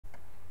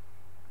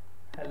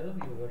Hello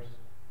viewers,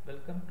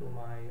 welcome to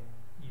my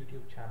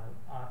YouTube channel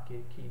RK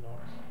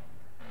Keynotes.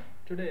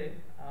 Today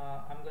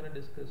I'm going to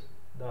discuss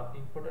the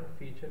important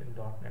feature in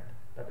 .NET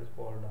that is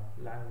called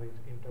Language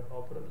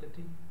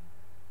Interoperability.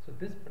 So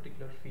this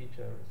particular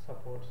feature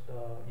supports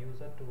the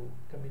user to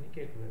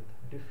communicate with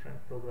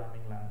different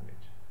programming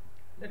language.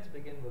 Let's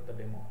begin with the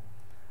demo.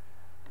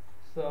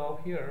 So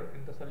here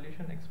in the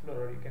Solution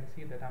Explorer you can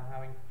see that I'm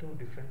having two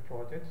different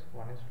projects.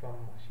 One is from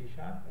C#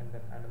 and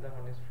then another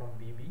one is from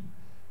VB.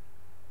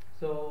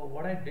 So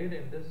what I did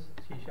in this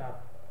C#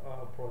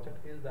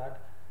 project is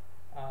that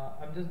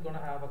I'm just going to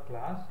have a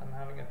class. I'm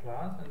having a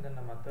class and then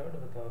a method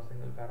with a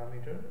single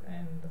parameter,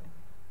 and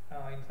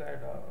inside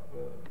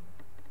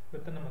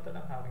within a method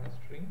I'm having a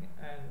string,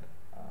 and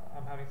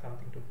I'm having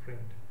something to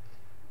print.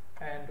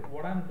 And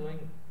what I'm doing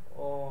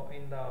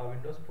in the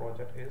Windows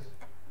project is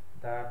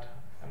that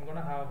I'm going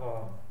to have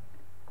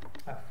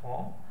a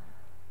form,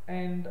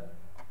 and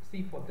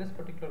see, for this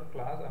particular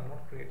class I'm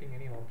not creating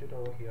any object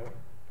over here.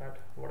 But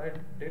what I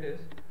did is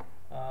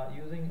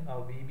using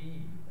a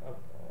VB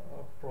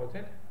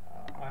project,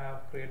 I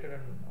have created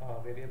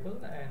a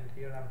variable, and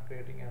here I'm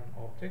creating an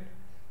object,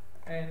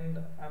 and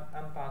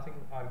I'm passing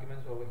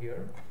arguments over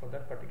here for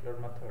that particular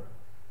method.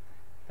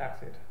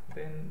 That's it.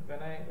 Then when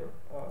I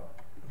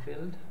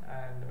build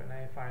and when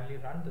I finally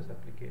run this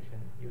application,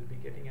 you'll be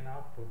getting an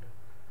output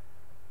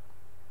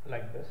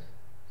like this.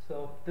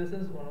 So this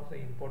is one of the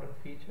important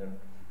feature.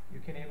 You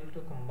can able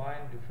to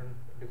combine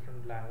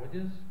different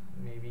languages,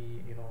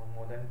 maybe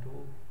more than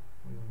two.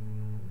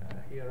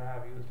 Here I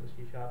have used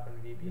C#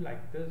 and VB.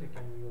 Like this you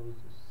can use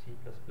C++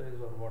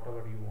 or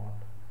whatever you want.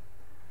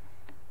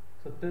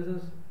 So this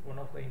is one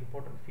of the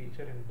important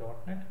feature in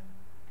 .NET.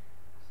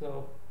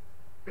 So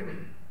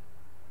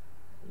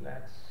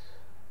let's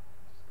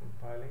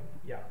compiling.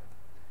 Yeah.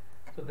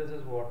 So this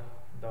is what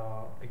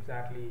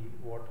exactly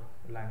what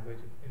language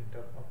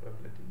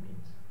interoperability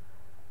means.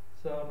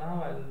 So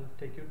now I'll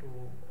take you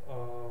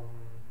to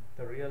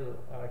the real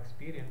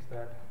experience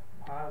that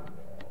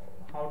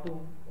how to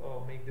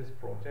make this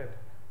project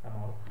and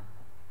all.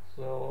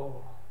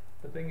 So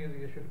the thing is,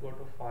 you should go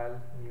to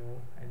File,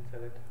 New, and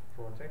select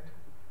Project.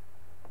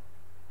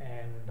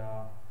 And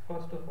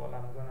first of all,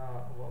 I'm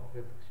gonna work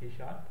with C#.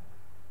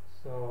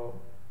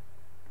 So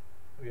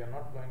we are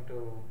not going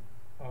to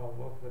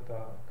work with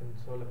a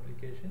console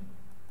application,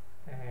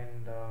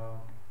 and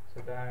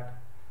so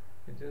that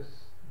you just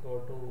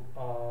go to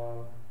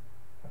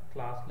a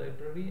class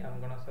library.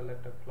 I'm gonna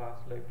select a class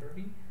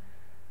library.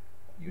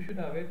 You should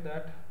aware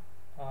that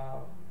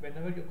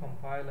whenever you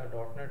compile a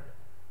 .NET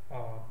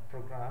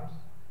programs,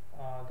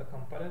 the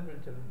compiler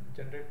will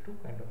generate two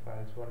kind of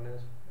files. One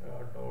is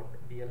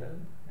 .dll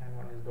and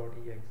one is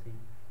 .exe.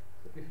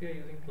 So if you are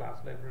using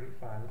class library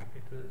file,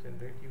 it will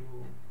generate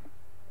you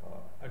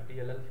a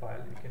DLL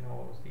file. You can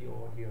see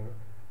over here.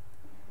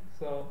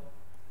 So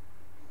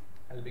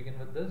I'll begin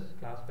with this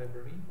class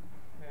library,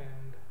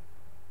 and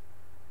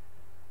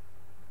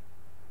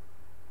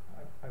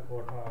I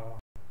got a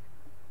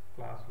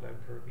class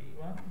library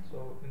one.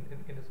 So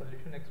in the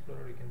Solution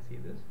Explorer you can see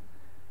this,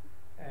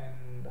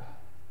 and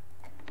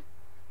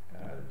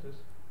I'll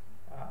just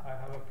I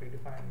have a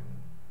predefined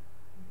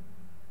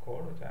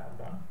code which I have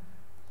done,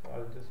 so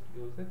I'll just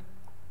use it.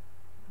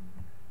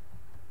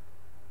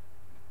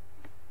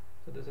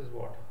 So this is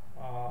what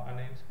a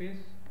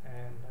namespace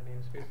and a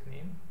namespace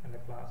name and a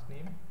class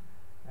name,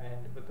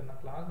 and within a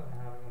class I'm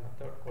having a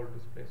method called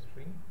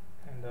DisplayString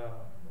and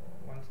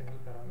one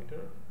single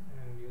parameter,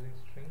 and using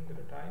string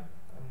data type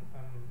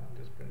I'm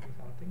just printing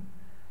something,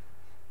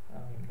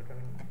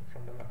 returning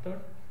from the method,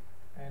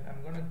 and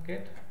I'm going to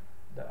get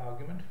the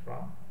argument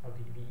from a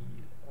VB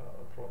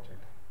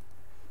project.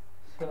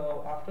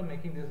 So after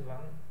making this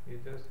one, you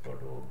just go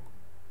to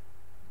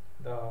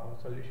the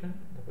solution,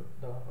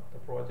 the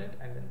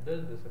project, and then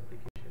build this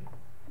application,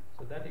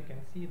 so that you can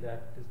see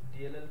that this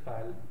DLL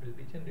file will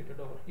be generated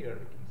over here.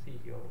 You can see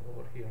here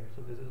over here.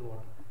 So this is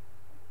what,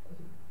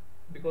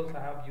 because I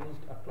have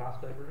used a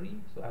class library,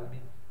 so I'll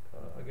be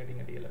getting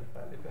a DLL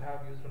file. If I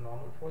have used a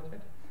normal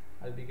project,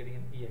 I'll be getting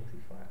an exe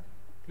file.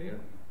 Clear?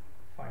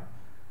 Fine.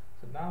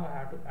 So now I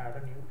have to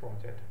add a new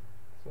project.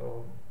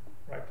 So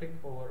right click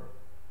over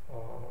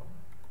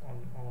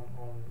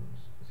on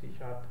C#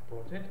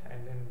 project,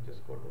 and then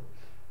just go to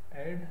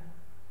add,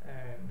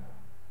 and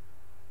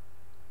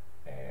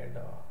add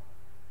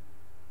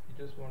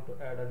you just want to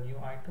add a new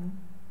item,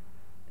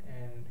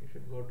 and you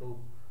should go to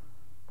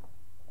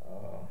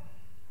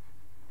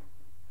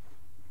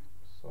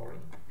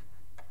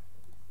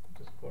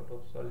just go to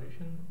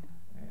solution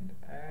and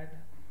add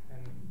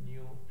and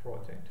new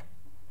project,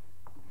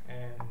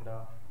 and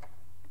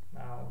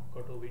now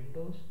go to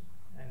Windows,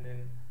 and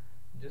then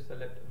just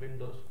select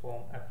Windows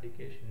Form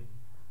Application.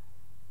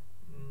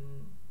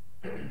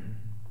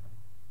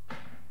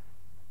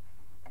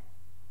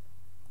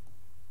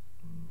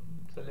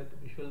 Select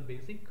Visual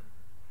Basic,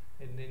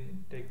 and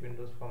then take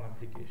Windows Form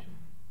Application.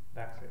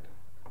 That's it.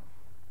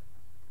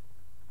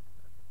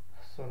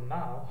 So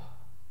now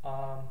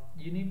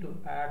you need to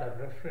add a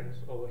reference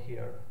over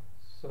here.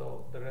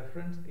 So the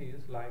reference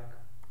is like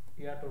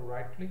you have to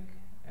right click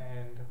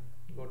and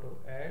go to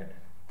add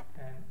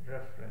and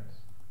reference.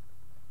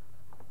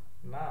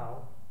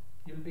 Now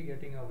you'll be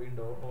getting a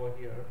window over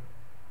here.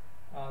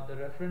 The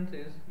reference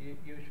is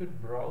you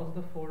should browse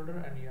the folder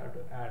and you have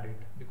to add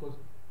it, because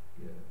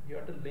you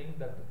have to link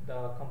that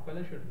the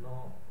compiler should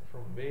know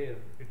from where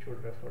it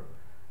should refer.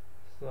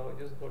 So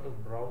just go to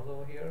browse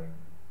over here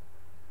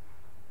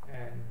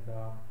and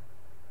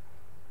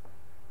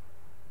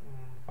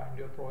find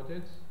your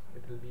projects.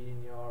 It will be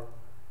in your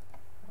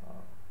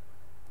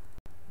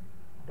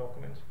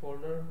documents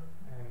folder,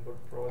 and go to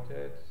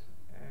projects,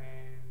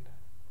 and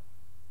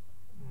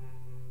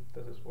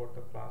this is what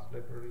the class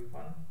library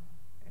one,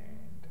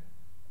 and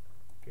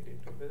get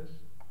into this,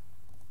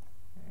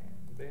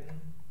 and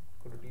then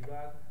go to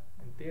debug,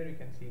 and there you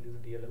can see this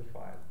DLL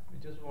file. We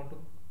just want to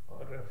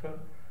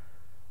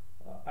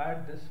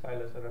add this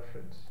file as a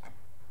reference.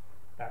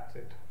 That's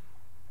it.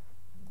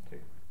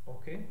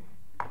 Okay,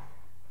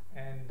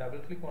 and double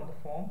click on the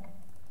form,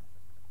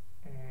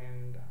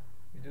 and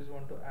you just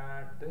want to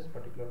add this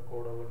particular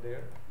code over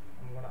there.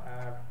 I'm gonna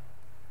add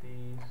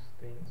these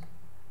things.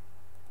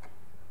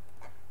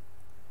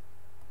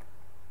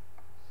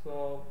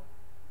 So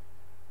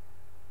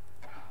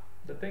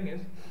the thing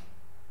is,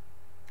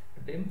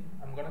 dim,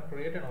 I'm gonna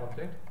create an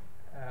object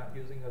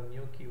using a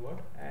new keyword,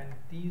 and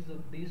these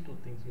two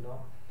things,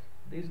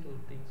 these two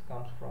things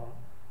comes from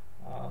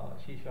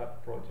C#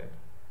 project.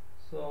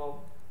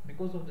 So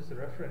because of this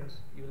reference,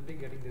 you will be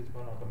getting this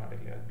one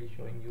automatically. I'll be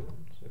showing you.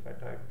 So if I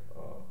type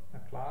a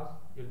class,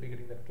 you'll be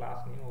getting that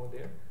class name over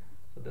there.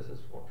 So this is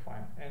what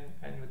fine,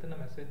 and within a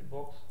message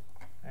box,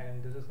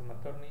 and this is a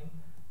method name,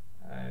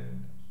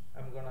 and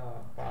I'm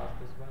gonna pass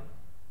this one,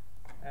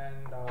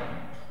 and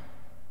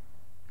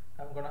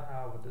I'm gonna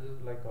have, this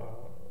is like a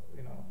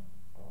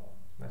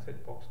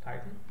message box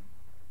title,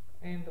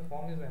 and the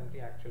form is empty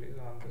actually,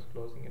 so I'm just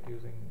closing it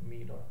using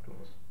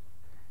me.close.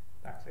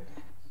 That's it.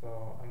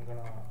 So I'm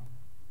gonna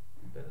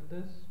build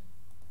this.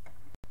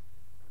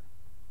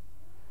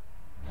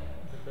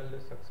 The build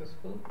is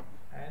successful,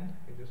 and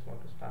you just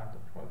want to start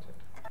the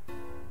project.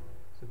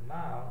 So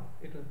now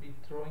it will be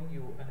throwing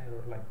you an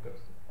error like this: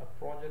 a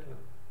project with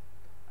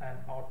an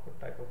output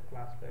type of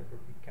class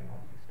library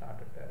cannot be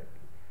started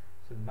directly.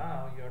 So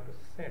now you have to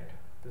set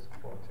this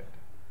project.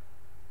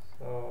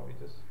 So we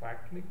just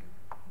right click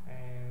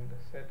and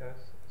set as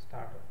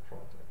startup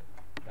project.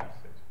 That's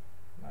it.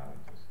 Now we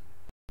just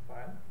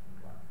file and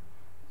run.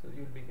 So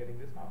you'll be getting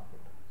this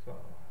output. So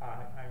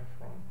hi, I'm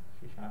from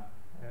C#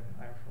 and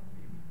I'm from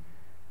VB.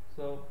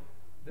 So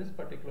this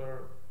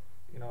particular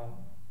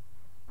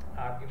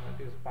argument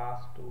is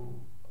passed to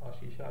a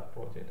C#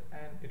 project,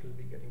 and it will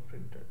be getting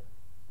printed.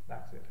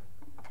 That's it.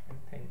 And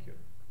thank you.